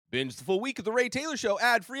Binge the full week of The Ray Taylor Show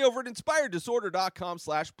ad-free over at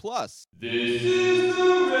inspireddisorder.com/plus. This is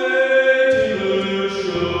The Ray Taylor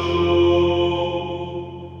Show.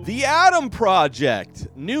 The Adam Project,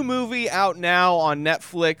 new movie out now on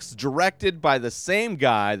Netflix, directed by the same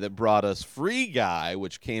guy that brought us Free Guy,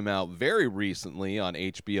 which came out very recently on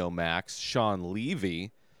HBO Max, Sean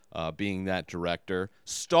Levy being that director,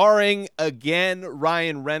 starring again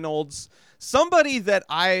Ryan Reynolds, somebody that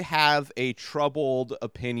I have a troubled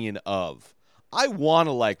opinion of. I want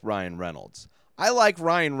to like Ryan Reynolds. I like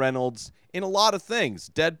Ryan Reynolds in a lot of things.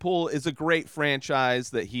 Deadpool is a great franchise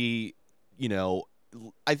that he,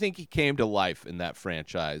 I think he came to life in that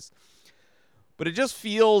franchise. But it just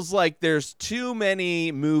feels like there's too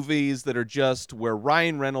many movies that are just where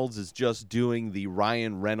Ryan Reynolds is just doing the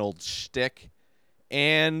Ryan Reynolds shtick.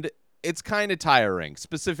 And it's kind of tiring.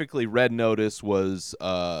 Specifically, Red Notice was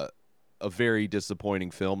a very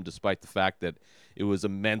disappointing film, despite the fact that it was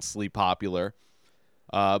immensely popular.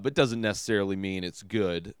 But doesn't necessarily mean it's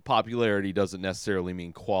good. Popularity doesn't necessarily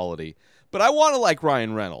mean quality. But I want to like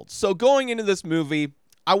Ryan Reynolds. So going into this movie,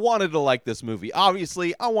 I wanted to like this movie.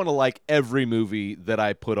 Obviously, I want to like every movie that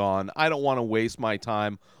I put on. I don't want to waste my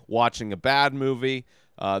time watching a bad movie.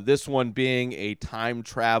 This one being a time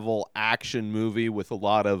travel action movie with a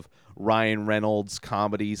lot of Ryan Reynolds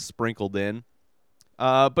comedy sprinkled in.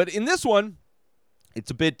 But in this one,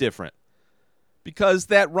 it's a bit different. Because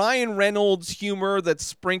that Ryan Reynolds humor that's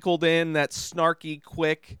sprinkled in, that snarky,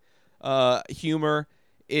 quick humor,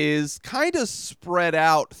 is kind of spread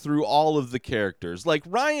out through all of the characters. Like,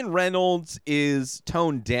 Ryan Reynolds is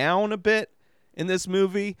toned down a bit in this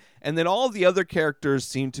movie, and then all the other characters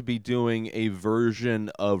seem to be doing a version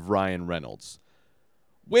of Ryan Reynolds,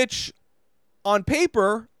 which, on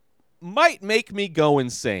paper, might make me go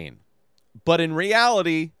insane, but in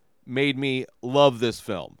reality, made me love this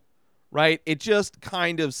film. Right? It just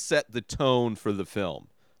kind of set the tone for the film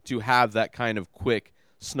to have that kind of quick,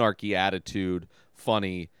 snarky attitude,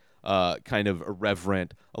 funny, kind of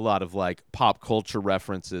irreverent, a lot of like pop culture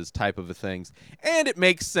references type of things. And it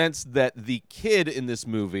makes sense that the kid in this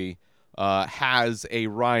movie has a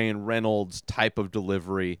Ryan Reynolds type of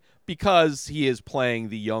delivery because he is playing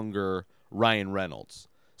the younger Ryan Reynolds.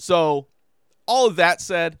 So, all of that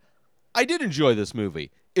said, I did enjoy this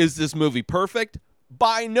movie. Is this movie perfect?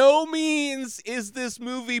 By no means is this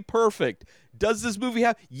movie perfect. Does this movie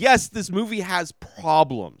have... Yes, this movie has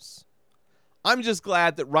problems. I'm just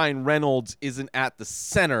glad that Ryan Reynolds isn't at the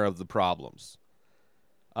center of the problems.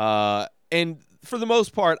 And for the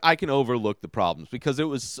most part, I can overlook the problems because it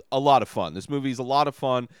was a lot of fun. This movie is a lot of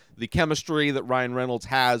fun. The chemistry that Ryan Reynolds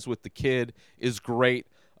has with the kid is great.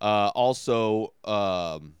 Also,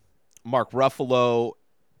 Mark Ruffalo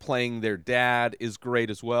playing their dad is great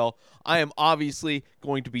as well. I am obviously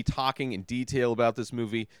going to be talking in detail about this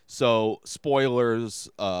movie, so spoilers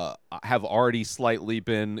have already slightly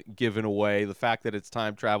been given away. The fact that it's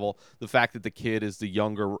time travel, the fact that the kid is the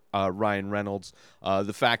younger Ryan Reynolds,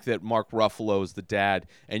 the fact that Mark Ruffalo is the dad,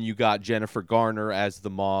 and you got Jennifer Garner as the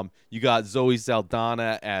mom. You got Zoe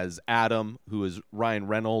Saldana as Adam, who is Ryan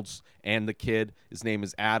Reynolds, and the kid. His name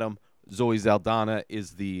is Adam. Zoe Saldana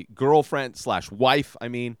is the girlfriend / wife,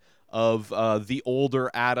 of the older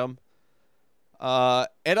Adam. And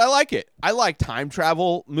I like it. I like time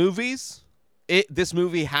travel movies. This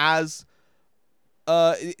movie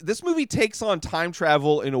takes on time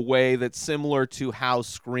travel in a way that's similar to how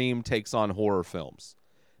Scream takes on horror films.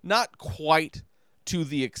 Not quite to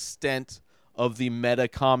the extent of the meta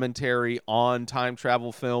commentary on time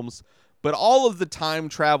travel films, but all of the time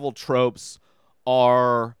travel tropes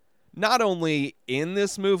are not only in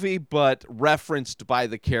this movie, but referenced by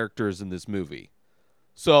the characters in this movie.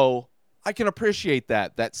 So I can appreciate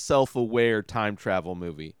that self-aware time travel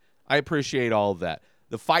movie. I appreciate all of that.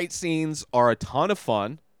 The fight scenes are a ton of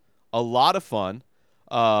fun, a lot of fun.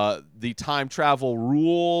 The time travel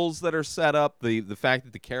rules that are set up, the fact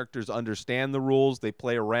that the characters understand the rules, they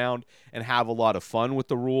play around and have a lot of fun with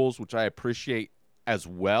the rules, which I appreciate as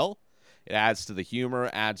well. It adds to the humor,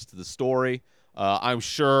 adds to the story. I'm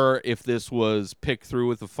sure if this was picked through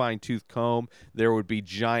with a fine-tooth comb, there would be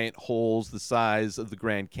giant holes the size of the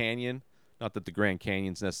Grand Canyon. Not that the Grand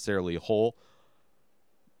Canyon's necessarily a hole.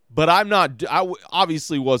 But I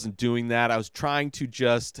obviously wasn't doing that. I was trying to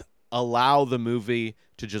just allow the movie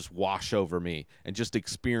to just wash over me and just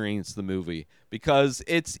experience the movie. Because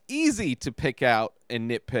it's easy to pick out and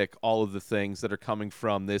nitpick all of the things that are coming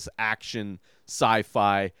from this action,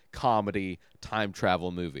 sci-fi, comedy, time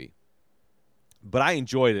travel movie. But I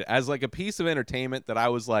enjoyed it as like a piece of entertainment that I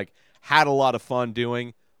was like, had a lot of fun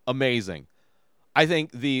doing. Amazing. I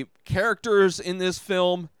think the characters in this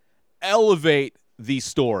film elevate the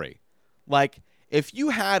story. Like, if you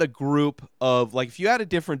had a group of, like, if you had a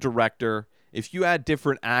different director, if you had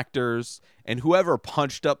different actors, and whoever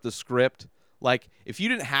punched up the script, like, if you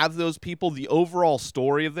didn't have those people, the overall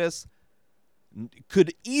story of this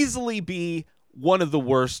could easily be one of the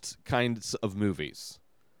worst kinds of movies.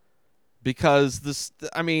 Because this,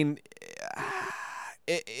 I mean,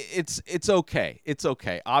 it's okay. It's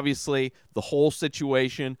okay. Obviously, the whole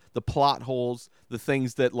situation, the plot holes, the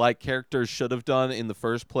things that like characters should have done in the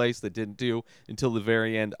first place that didn't do until the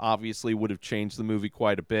very end, obviously would have changed the movie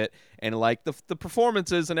quite a bit. And like the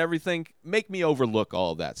performances and everything make me overlook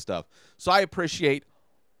all of that stuff. So I appreciate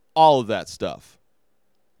all of that stuff.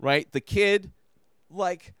 Right? The kid,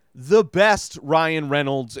 like the best Ryan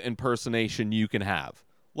Reynolds impersonation you can have.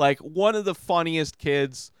 Like one of the funniest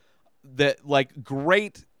kids. That, like,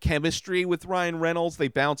 great chemistry with Ryan Reynolds. They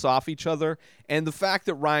bounce off each other. And the fact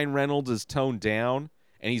that Ryan Reynolds is toned down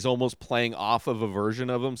and he's almost playing off of a version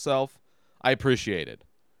of himself, I appreciate it.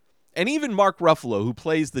 And even Mark Ruffalo, who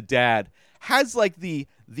plays the dad, has, like, the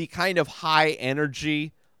kind of high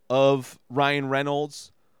energy of Ryan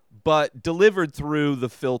Reynolds, but delivered through the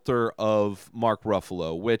filter of Mark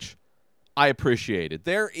Ruffalo, which I appreciated.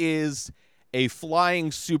 There is a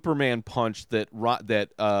flying Superman punch that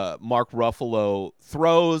Mark Ruffalo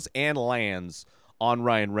throws and lands on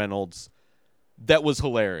Ryan Reynolds that was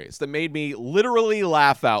hilarious. That made me literally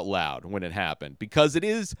laugh out loud when it happened, because it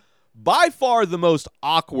is by far the most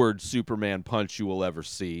awkward Superman punch you will ever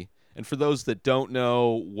see. And for those that don't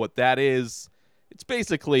know what that is, it's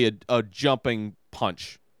basically a jumping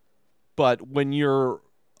punch. But when you're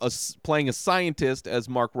playing a scientist, as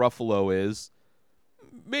Mark Ruffalo is,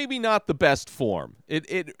 maybe not the best form.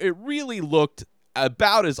 It really looked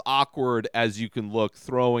about as awkward as you can look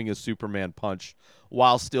throwing a Superman punch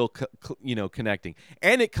while still connecting.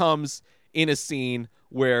 And it comes in a scene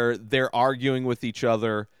where they're arguing with each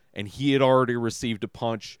other and he had already received a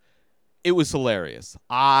punch. It was hilarious.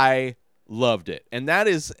 I loved it. And that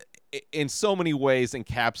is in so many ways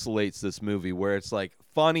encapsulates this movie, where it's like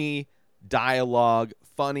funny dialogue,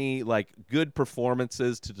 funny, like good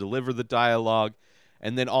performances to deliver the dialogue.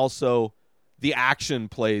 And then also the action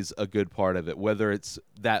plays a good part of it, whether it's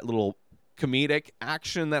that little comedic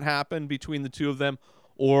action that happened between the two of them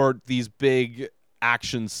or these big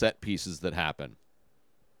action set pieces that happen.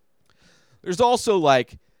 There's also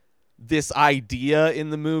like this idea in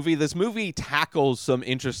the movie. This movie tackles some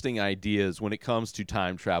interesting ideas when it comes to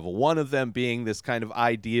time travel. One of them being this kind of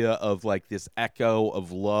idea of like this echo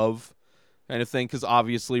of love kind of thing, because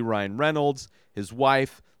obviously Ryan Reynolds, his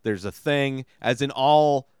wife, there's a thing, as in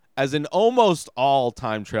almost all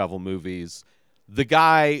time travel movies, the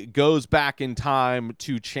guy goes back in time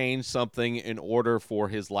to change something in order for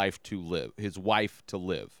his wife to live.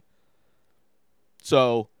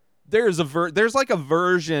 So there's like a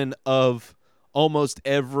version of almost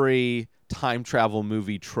every time travel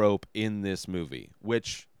movie trope in this movie,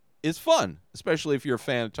 which is fun, especially if you're a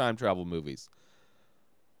fan of time travel movies.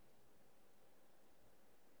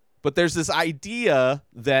 But there's this idea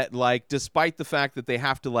that, like, despite the fact that they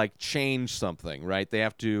have to, like, change something, right? They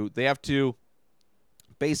have to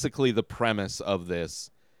basically the premise of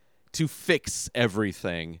this to fix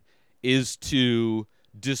everything is to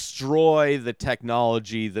destroy the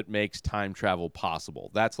technology that makes time travel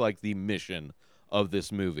possible. That's like the mission of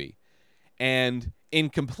this movie. And in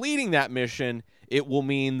completing that mission, it will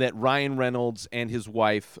mean that Ryan Reynolds and his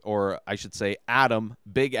wife, or I should say Adam,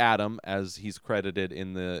 Big Adam, as he's credited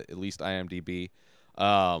in the at least IMDb,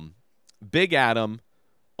 Big Adam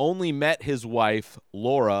only met his wife,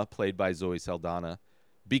 Laura, played by Zoe Saldana,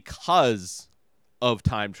 because of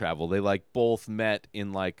time travel. They like both met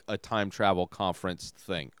in like a time travel conference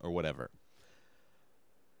thing or whatever.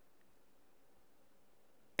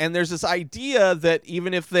 And there's this idea that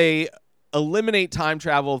even if they eliminate time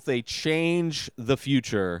travel, if they change the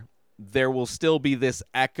future, there will still be this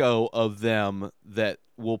echo of them that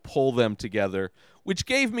will pull them together, which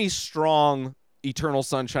gave me strong Eternal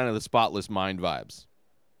Sunshine of the Spotless Mind vibes.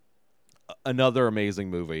 Another amazing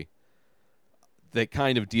movie that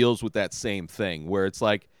kind of deals with that same thing, where it's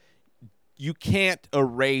like you can't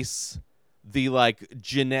erase the like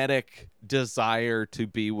genetic desire to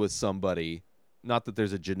be with somebody. Not that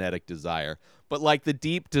there's a genetic desire, but like the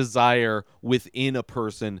deep desire within a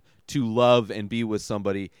person to love and be with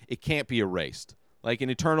somebody, it can't be erased. Like in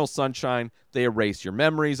Eternal Sunshine, they erase your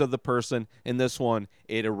memories of the person. In this one,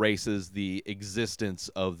 it erases the existence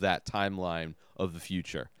of that timeline of the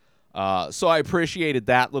future. So I appreciated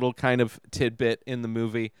that little kind of tidbit in the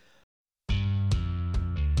movie.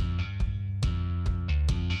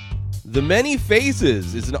 The Many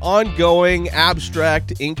Faces is an ongoing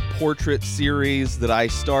abstract ink portrait series that I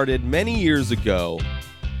started many years ago.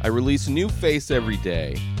 I release a new face every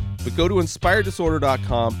day, but go to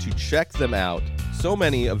inspireddisorder.com to check them out. So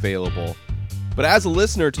many available. But as a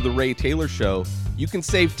listener to The Ray Taylor Show, you can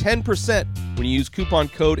save 10% when you use coupon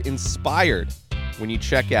code INSPIRED when you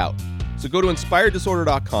check out. So go to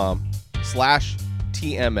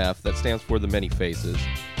inspireddisorder.com/TMF, that stands for The Many Faces.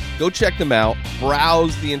 Go check them out,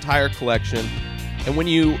 browse the entire collection, and when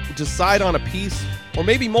you decide on a piece, or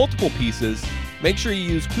maybe multiple pieces, make sure you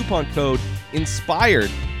use coupon code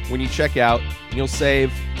INSPIRED when you check out, and you'll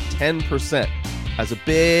save 10% as a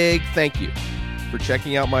big thank you for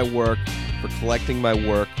checking out my work, for collecting my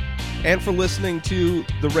work, and for listening to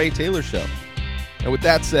The Ray Taylor Show. And with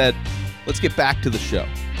that said, let's get back to the show.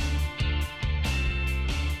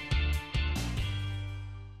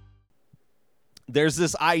 There's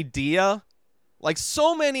this idea, like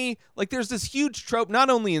so many, like there's this huge trope, not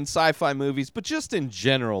only in sci-fi movies, but just in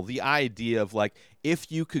general, the idea of like,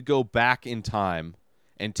 if you could go back in time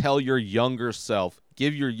and tell your younger self,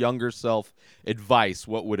 give your younger self advice,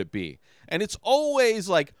 what would it be? And it's always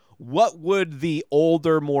like, what would the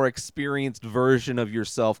older, more experienced version of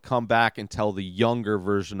yourself come back and tell the younger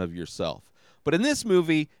version of yourself? But in this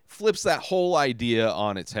movie, flips that whole idea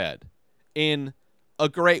on its head in a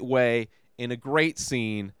great way, in a great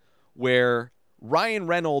scene where Ryan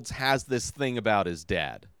Reynolds has this thing about his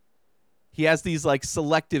dad. He has these like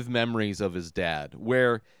selective memories of his dad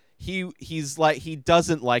where he's like, he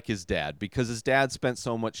doesn't like his dad because his dad spent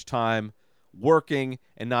so much time working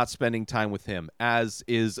and not spending time with him, as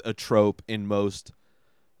is a trope in most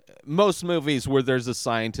movies where there's a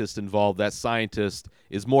scientist involved. That scientist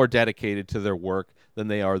is more dedicated to their work than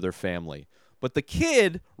they are their family. But the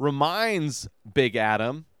kid reminds Big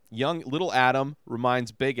Adam, little Adam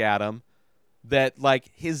reminds Big Adam that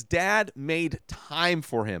like his dad made time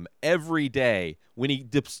for him every day when he,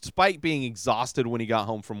 despite being exhausted when he got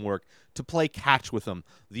home from work, to play catch with him.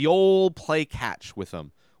 The old play catch with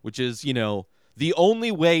him, which is, you know, the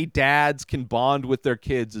only way dads can bond with their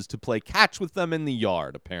kids is to play catch with them in the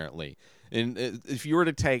yard, apparently. And if you were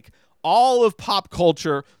to take all of pop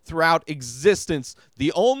culture throughout existence,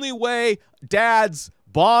 the only way dads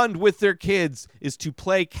bond with their kids is to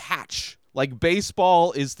play catch. Like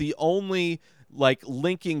baseball is the only like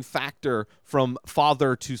linking factor from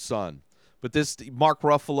father to son. But this Mark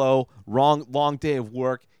Ruffalo, long day of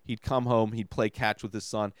work, he'd come home, he'd play catch with his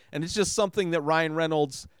son, and it's just something that Ryan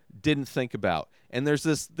Reynolds didn't think about. And there's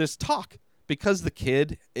this talk, because the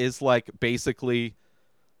kid is like basically,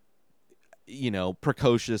 you know,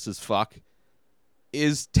 precocious as fuck,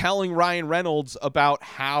 is telling Ryan Reynolds about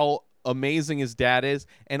how amazing his dad is,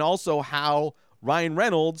 and also how Ryan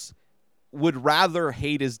Reynolds would rather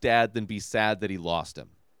hate his dad than be sad that he lost him.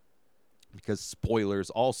 Because spoilers,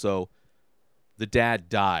 also, the dad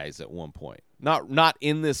dies at one point. Not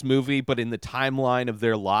in this movie, but in the timeline of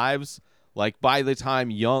their lives. Like by the time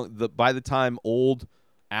old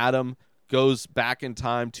Adam goes back in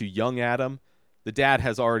time to young Adam, the dad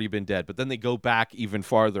has already been dead. But then they go back even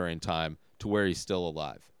farther in time to where he's still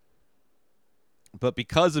alive. But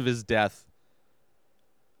because of his death,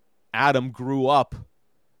 Adam grew up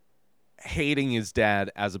hating his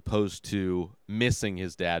dad as opposed to missing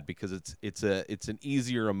his dad, because it's an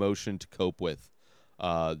easier emotion to cope with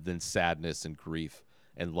than sadness and grief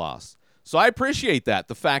and loss. So I appreciate that,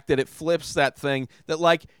 the fact that it flips that thing that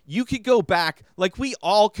like you could go back, like we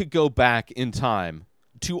all could go back in time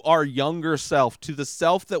to our younger self, to the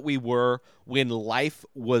self that we were when life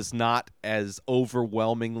was not as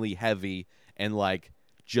overwhelmingly heavy and like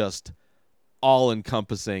just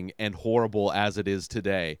all-encompassing and horrible as it is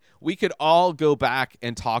today. We could all go back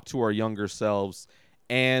and talk to our younger selves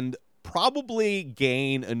and probably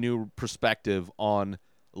gain a new perspective on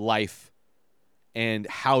life and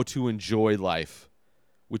how to enjoy life,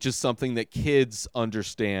 which is something that kids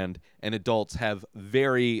understand and adults have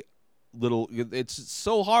very little. It's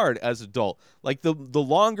so hard as an adult. Like the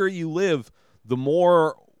longer you live, the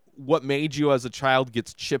more what made you as a child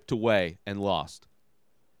gets chipped away and lost.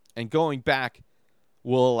 And going back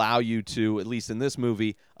will allow you to, at least in this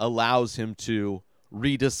movie, allows him to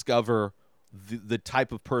rediscover the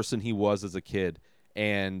type of person he was as a kid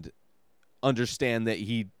and understand that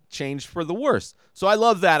he changed for the worse. So I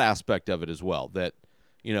love that aspect of it as well, that,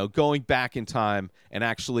 you know, going back in time and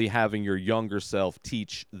actually having your younger self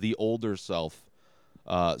teach the older self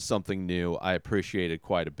something new, I appreciated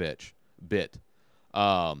quite a bit.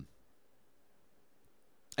 And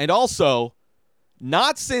also,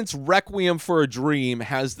 not since Requiem for a Dream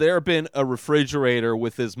has there been a refrigerator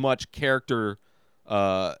with as much character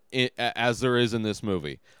as there is in this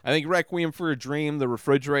movie. I think Requiem for a Dream, the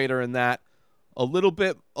refrigerator, and that a little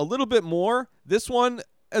bit more. This one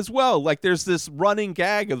as well. Like there's this running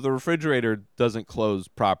gag of the refrigerator doesn't close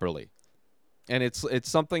properly, and it's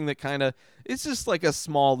something that kind of it's just like a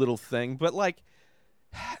small little thing, but like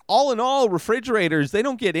all in all, refrigerators, they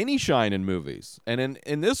don't get any shine in movies. And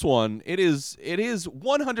in this one, it is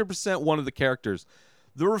 100% one of the characters.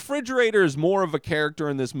 The refrigerator is more of a character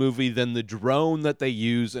in this movie than the drone that they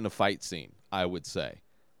use in a fight scene, I would say.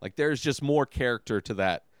 Like there's just more character to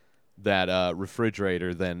that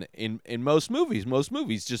refrigerator than in most movies. Most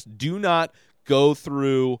movies just do not go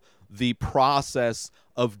through the process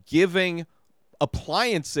of giving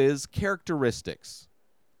appliances characteristics.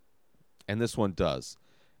 And this one does.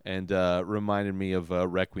 And reminded me of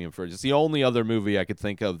Requiem for. It's the only other movie I could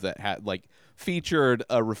think of that had like featured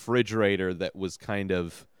a refrigerator that was kind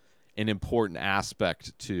of an important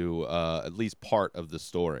aspect to at least part of the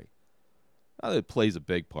story. Not that it plays a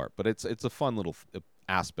big part, but it's a fun little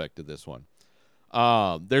aspect of this one.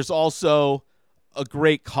 There's also a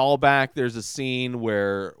great callback. There's a scene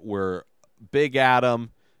where Big Adam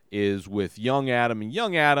is with Young Adam, and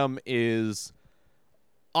Young Adam is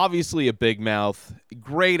obviously a big mouth,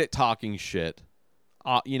 great at talking shit,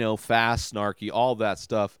 fast, snarky, all that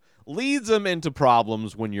stuff. Leads him into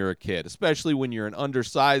problems when you're a kid, especially when you're an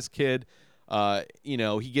undersized kid.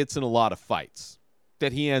 He gets in a lot of fights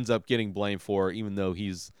that he ends up getting blamed for, even though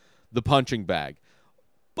he's the punching bag.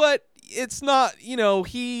 But it's not,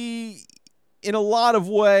 he, in a lot of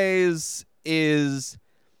ways,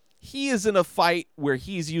 he is in a fight where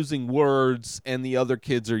he's using words and the other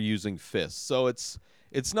kids are using fists. So it's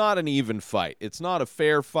not an even fight. It's not a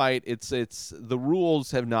fair fight. It's the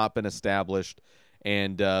rules have not been established,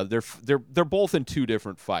 and they're both in two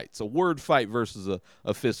different fights. A word fight versus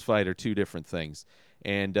a fist fight are two different things.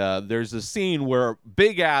 And there's a scene where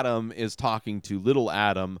Big Adam is talking to Little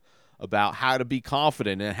Adam about how to be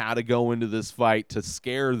confident and how to go into this fight to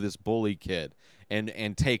scare this bully kid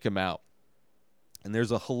and take him out. And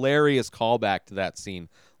there's a hilarious callback to that scene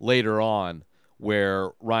later on, where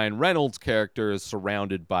Ryan Reynolds' character is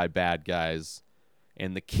surrounded by bad guys,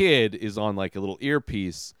 and the kid is on like a little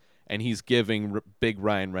earpiece, and he's giving Big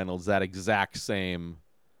Ryan Reynolds that exact same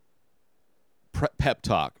fight pep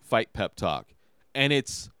talk, and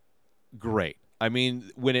it's great. I mean,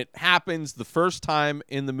 when it happens the first time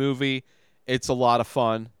in the movie, it's a lot of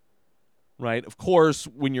fun, right? Of course,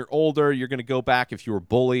 when you're older, you're going to go back if you were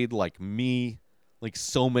bullied like me, like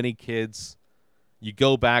so many kids. You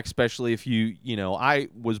go back, especially if I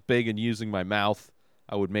was big in using my mouth.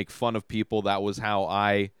 I would make fun of people. That was how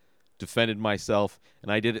I defended myself.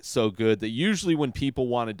 And I did it so good that usually when people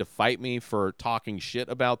wanted to fight me for talking shit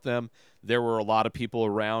about them, there were a lot of people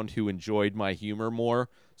around who enjoyed my humor more.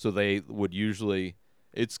 So they would usually,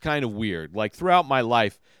 it's kind of weird. Like throughout my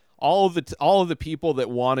life, all of the people that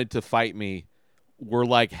wanted to fight me were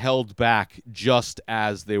like held back just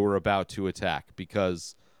as they were about to attack,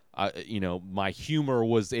 because my humor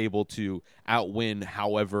was able to outwin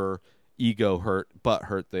however butt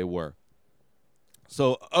hurt they were.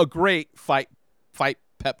 So a great fight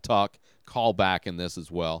pep talk callback in this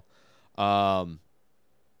as well. And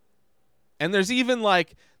there's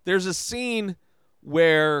there's a scene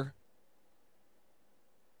where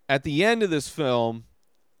at the end of this film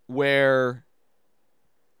where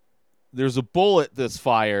there's a bullet that's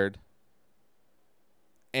fired,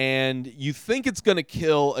 and you think it's going to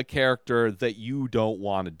kill a character that you don't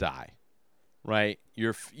want to die, right?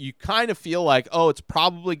 You kind of feel like, oh, it's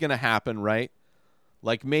probably going to happen, right?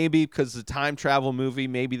 Like maybe because it's a time travel movie,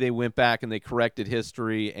 maybe they went back and they corrected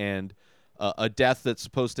history, and a death that's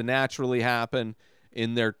supposed to naturally happen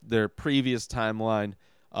in their previous timeline,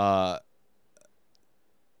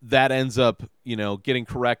 that ends up, getting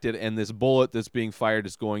corrected, and this bullet that's being fired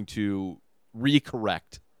is going to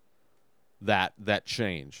recorrect that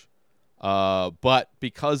change. But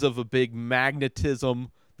because of a big magnetism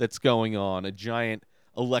that's going on, a giant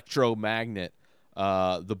electromagnet,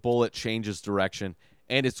 the bullet changes direction,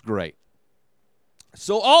 and it's great.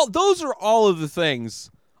 So those are all of the things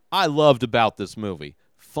I loved about this movie.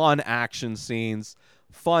 Fun action scenes,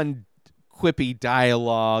 fun quippy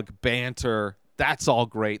dialogue, banter. That's all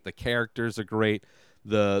great. The characters are great.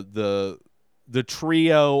 The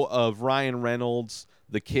trio of Ryan Reynolds,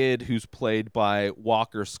 the kid who's played by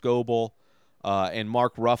Walker Scobell, and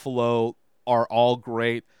Mark Ruffalo are all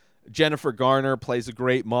great. Jennifer Garner plays a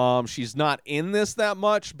great mom. She's not in this that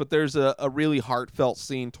much, but there's a really heartfelt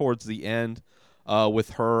scene towards the end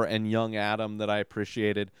with her and young Adam that I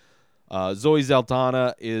appreciated. Zoe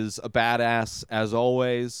Saldana is a badass as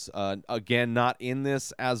always. Again, not in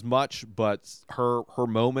this as much, but her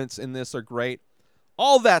moments in this are great.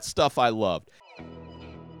 All that stuff I loved.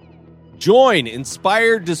 Join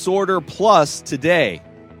Inspired Disorder Plus today.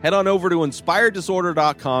 Head on over to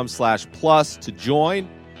inspireddisorder.com/plus to join.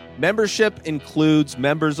 Membership includes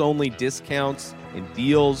members-only discounts and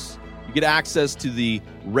deals. You get access to the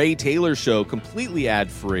Ray Taylor Show completely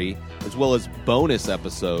ad-free, as well as bonus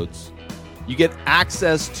episodes. You get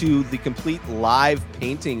access to the complete live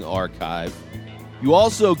painting archive. You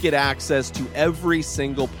also get access to every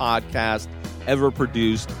single podcast ever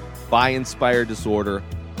produced by Inspired Disorder,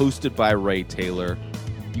 hosted by Ray Taylor.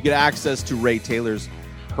 You get access to Ray Taylor's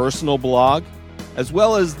personal blog, as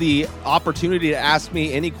well as the opportunity to ask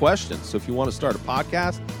me any questions. So if you want to start a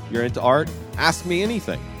podcast, you're into art, ask me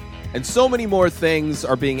anything. And so many more things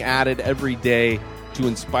are being added every day to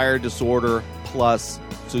Inspired Disorder Plus.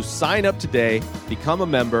 So sign up today, become a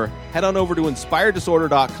member, head on over to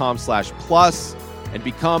inspireddisorder.com/plus and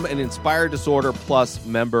become an Inspired Disorder Plus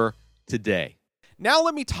member today. Now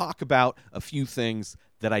let me talk about a few things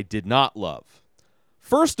that I did not love.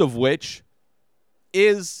 First of which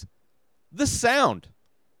is the sound.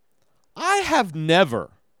 I have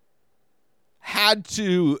never had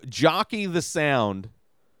to jockey the sound.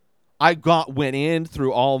 I went in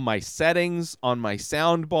through all my settings on my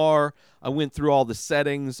sound bar. I went through all the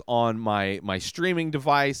settings on my streaming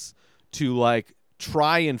device to like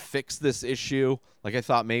try and fix this issue. Like I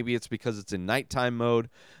thought maybe it's because it's in nighttime mode.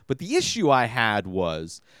 But the issue I had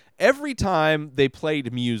was every time they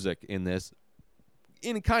played music in this,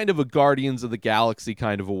 in kind of a Guardians of the Galaxy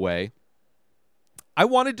kind of a way, I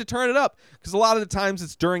wanted to turn it up because a lot of the times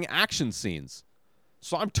it's during action scenes.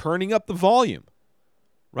 So I'm turning up the volume,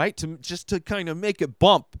 right? To kind of make it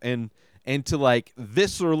bump and to like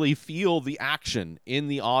viscerally feel the action in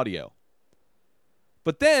the audio.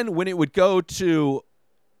 But then when it would go to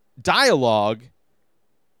dialogue,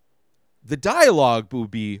 the dialogue would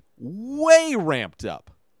be way ramped up.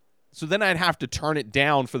 So then I'd have to turn it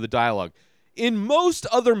down for the dialogue. In most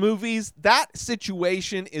other movies, that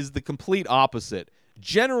situation is the complete opposite.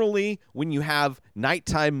 Generally, when you have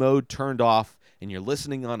nighttime mode turned off and you're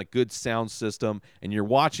listening on a good sound system and you're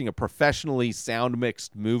watching a professionally sound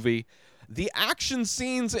mixed movie, the action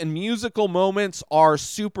scenes and musical moments are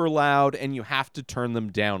super loud and you have to turn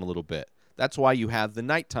them down a little bit. That's why you have the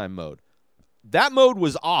nighttime mode. That mode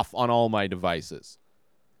was off on all my devices.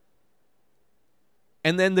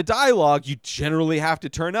 And then the dialogue, you generally have to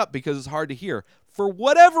turn up because it's hard to hear. For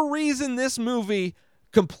whatever reason, this movie,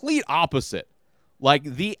 complete opposite. Like,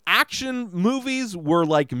 the action movies were,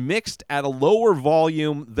 like, mixed at a lower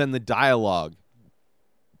volume than the dialogue.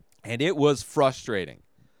 And it was frustrating.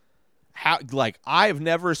 I have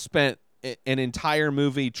never spent an entire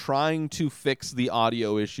movie trying to fix the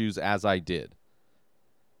audio issues as I did.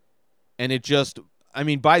 And it just... I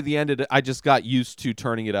mean, by the end of it, I just got used to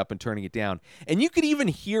turning it up and turning it down. And you could even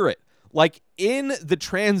hear it. Like, in the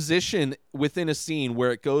transition within a scene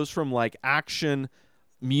where it goes from, like, action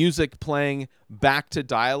music playing back to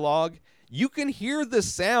dialogue, you can hear the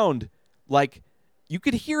sound. Like, you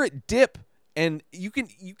could hear it dip. And you could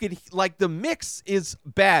like, the mix is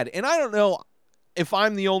bad. And I don't know if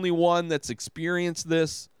I'm the only one that's experienced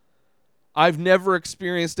this. I've never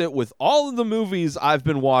experienced it with all of the movies I've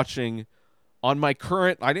been watching. On my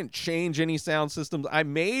current, I didn't change any sound systems. I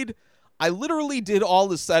literally did all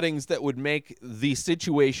the settings that would make the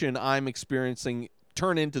situation I'm experiencing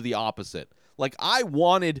turn into the opposite. Like, I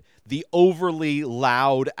wanted the overly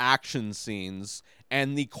loud action scenes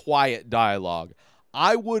and the quiet dialogue.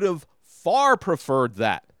 I would have far preferred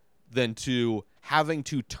that than to having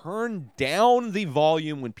to turn down the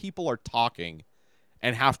volume when people are talking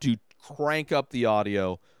and have to crank up the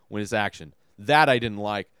audio when it's action. That I didn't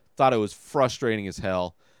like. Thought it was frustrating as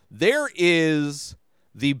hell. There is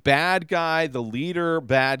the bad guy, the leader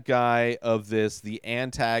bad guy of this, the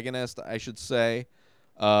antagonist, I should say.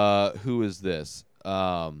 Who is this?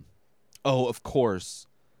 Of course.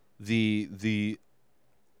 Oh,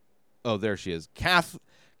 there she is.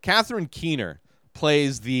 Catherine Keener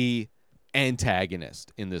plays the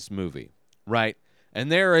antagonist in this movie, right?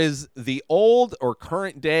 And there is the old or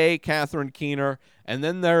current day Catherine Keener, and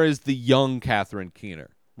then there is the young Catherine Keener.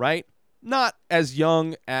 Right? Not as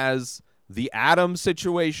young as the Adam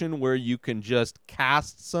situation where you can just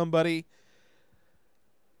cast somebody.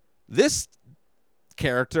 This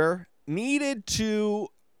character needed to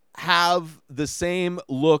have the same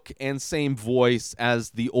look and same voice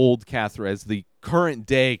as the old Catherine, as the current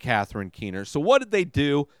day Catherine Keener. So what did they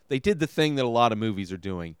do? They did the thing that a lot of movies are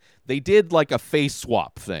doing. They did like a face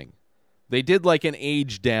swap thing. They did like an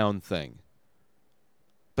age down thing.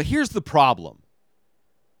 But here's the problem.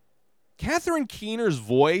 Catherine Keener's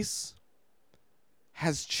voice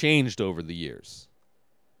has changed over the years,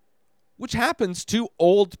 which happens to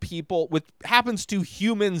old people, which happens to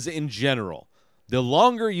humans in general. The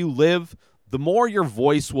longer you live, the more your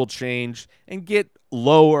voice will change and get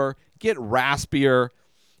lower, get raspier.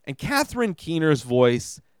 And Catherine Keener's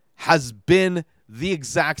voice has been the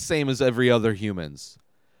exact same as every other human's.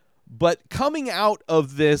 But coming out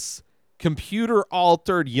of this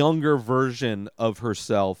computer-altered younger version of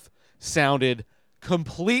herself sounded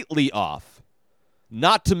completely off.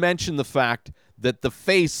 Not to mention the fact that the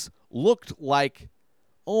face looked like,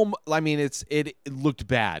 it looked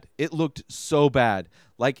bad. It looked so bad.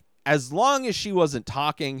 Like, as long as she wasn't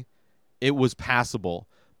talking, it was passable.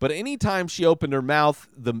 But anytime she opened her mouth,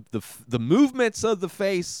 the movements of the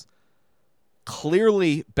face,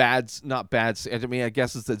 clearly bad, not bad. I mean, I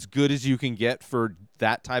guess it's as good as you can get for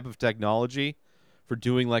that type of technology, for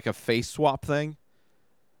doing like a face swap thing.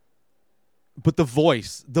 But the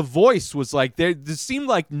voice was like, there seemed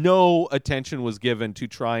like no attention was given to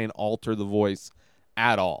try and alter the voice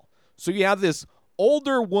at all. So you have this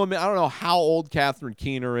older woman, I don't know how old Catherine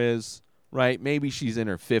Keener is, right? Maybe she's in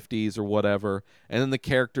her 50s or whatever. And then the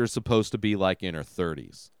character is supposed to be like in her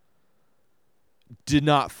 30s. Did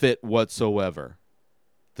not fit whatsoever.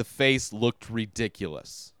 The face looked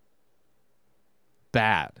ridiculous.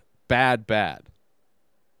 Bad.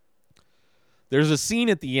 There's a scene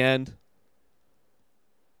at the end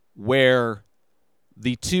where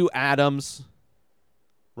the two Adams,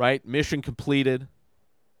 right? Mission completed.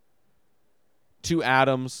 Two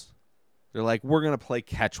Adams. They're like, we're going to play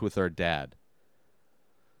catch with our dad.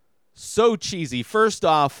 So cheesy. First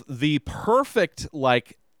off, the perfect,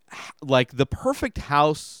 like the perfect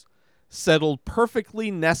house settled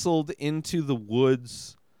perfectly nestled into the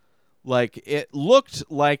woods. Like, it looked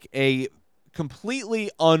like a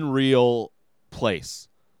completely unreal place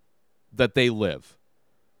that they live.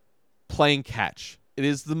 Playing catch. It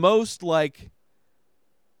is the most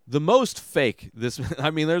fake. I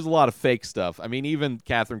mean, there's a lot of fake stuff. I mean, even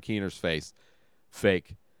Catherine Keener's face,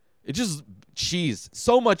 fake. It just cheese.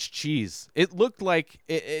 So much cheese. It looked like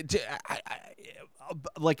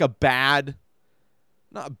like a bad,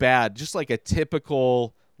 not bad, just like a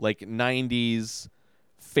typical like 90s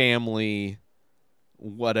family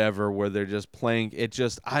whatever where they're just playing. It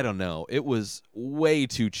just, I don't know. It was way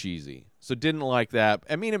too cheesy. So didn't like that.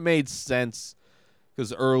 I mean, it made sense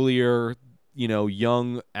because earlier, you know,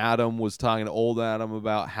 young Adam was talking to old Adam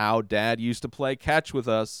about how dad used to play catch with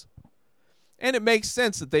us. And it makes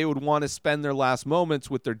sense that they would want to spend their last moments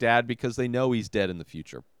with their dad because they know he's dead in the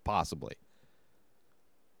future, possibly.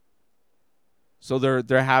 So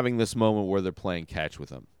they're having this moment where they're playing catch with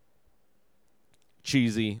him.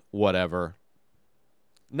 Cheesy, whatever.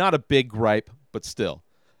 Not a big gripe, but still.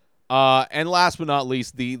 And last but not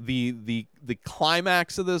least, the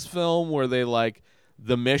climax of this film where they like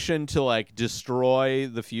the mission to like destroy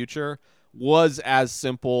the future was as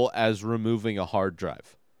simple as removing a hard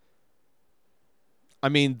drive. I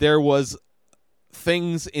mean, there was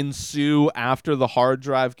things ensue after the hard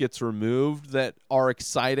drive gets removed that are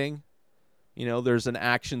exciting. You know, there's an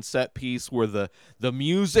action set piece where the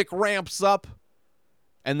music ramps up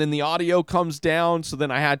and then the audio comes down. So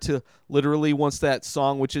then I had to literally, once that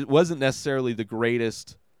song, which it wasn't necessarily the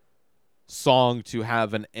greatest song to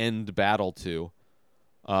have an end battle to,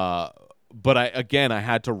 but I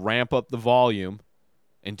had to ramp up the volume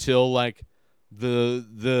until like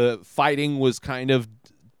the fighting was kind of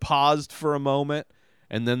paused for a moment,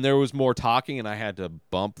 and then there was more talking, and I had to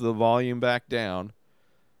bump the volume back down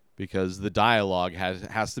because the dialogue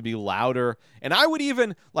has to be louder. And I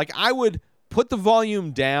would put the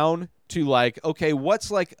volume down to like, okay,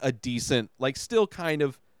 what's like a decent, like still kind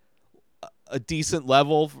of a decent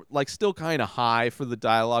level, like still kind of high for the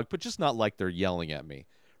dialogue, but just not like they're yelling at me,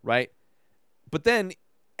 right? But then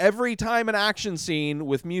every time an action scene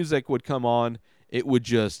with music would come on, it would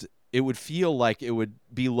feel like it would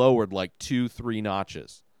be lowered like 2-3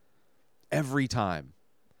 notches every time.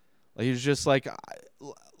 Like it was just like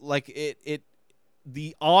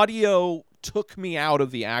the audio took me out of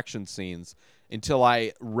the action scenes until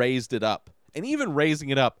I raised it up. And even raising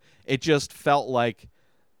it up, it just felt like,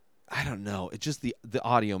 I don't know, it just the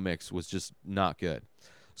audio mix was just not good.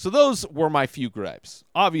 So those were my few gripes.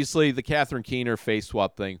 Obviously, the Catherine Keener face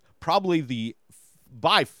swap thing, probably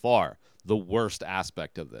by far the worst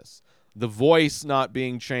aspect of this. The voice not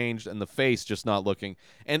being changed and the face just not looking.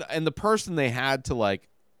 And the person they had to like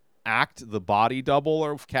act the body double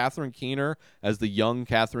of Catherine Keener as the young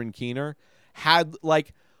Catherine Keener had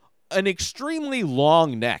like an extremely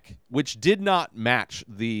long neck, which did not match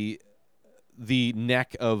the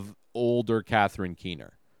neck of older Catherine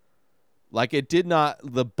Keener. Like, it did not,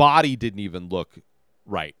 the body didn't even look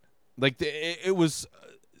right. Like, it was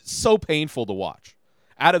so painful to watch.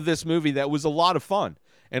 Out of this movie that was a lot of fun,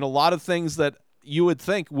 and a lot of things that you would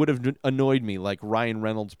think would have annoyed me, like Ryan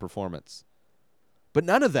Reynolds' performance. But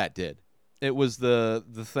none of that did. It was the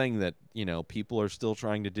thing that, you know, people are still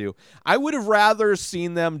trying to do. I would have rather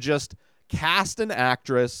seen them just cast an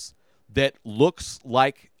actress that looks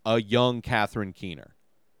like a young Catherine Keener.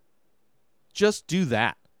 Just do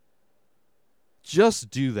that. Just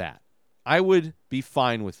do that. I would be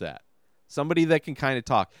fine with that. Somebody that can kind of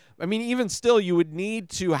talk. I mean, even still, you would need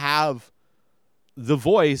to have the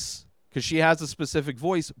voice, because she has a specific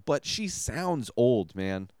voice, but she sounds old,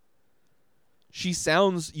 man. She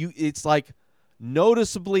sounds, it's like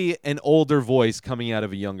noticeably an older voice coming out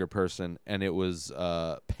of a younger person, and it was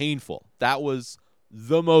painful. That was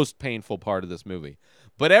the most painful part of this movie.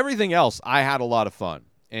 But everything else, I had a lot of fun,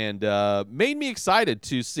 and made me excited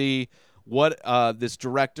to see what this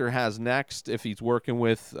director has next, if he's working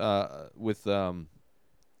with Sean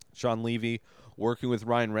Levy, working with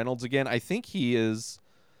Ryan Reynolds again. I think he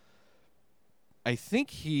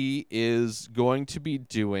is going to be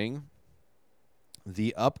doing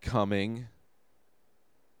the upcoming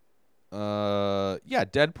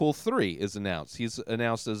Deadpool 3 is announced. He's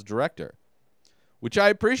announced as director, which I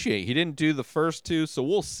appreciate. He didn't do the first two, so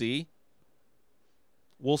we'll see.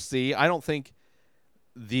 I don't think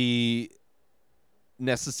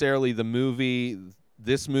necessarily this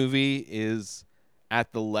movie is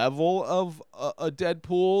at the level of a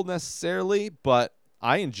Deadpool necessarily, but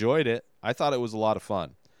I enjoyed it. I thought it was a lot of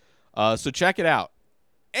fun. So check it out.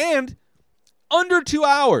 And under 2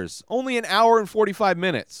 hours, only an hour and 45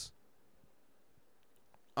 minutes.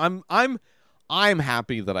 I'm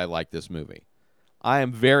happy that I like this movie. I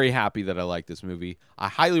am very happy that I like this movie. I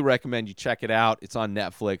highly recommend you check it out. It's on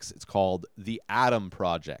Netflix. It's called The Adam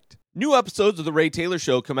Project. New episodes of The Ray Taylor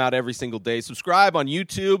Show come out every single day. Subscribe on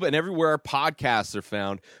YouTube and everywhere our podcasts are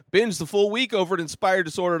found. Binge the full week over at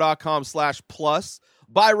InspiredDisorder.com/plus.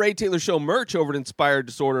 Buy Ray Taylor Show merch over at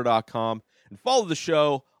InspiredDisorder.com. And follow the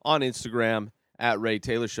show on Instagram at Ray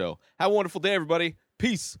Taylor Show. Have a wonderful day, everybody.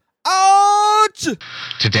 Peace out!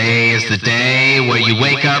 Today is the day where you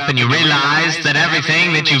wake up and you realize that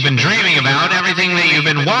everything that you've been dreaming about, everything that you've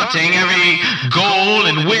been wanting, every goal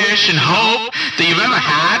and wish and hope that you've ever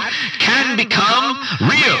had can become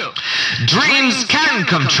real. Dreams can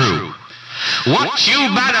come true. What you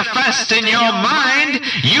manifest in your mind,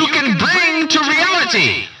 you can bring to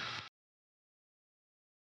reality.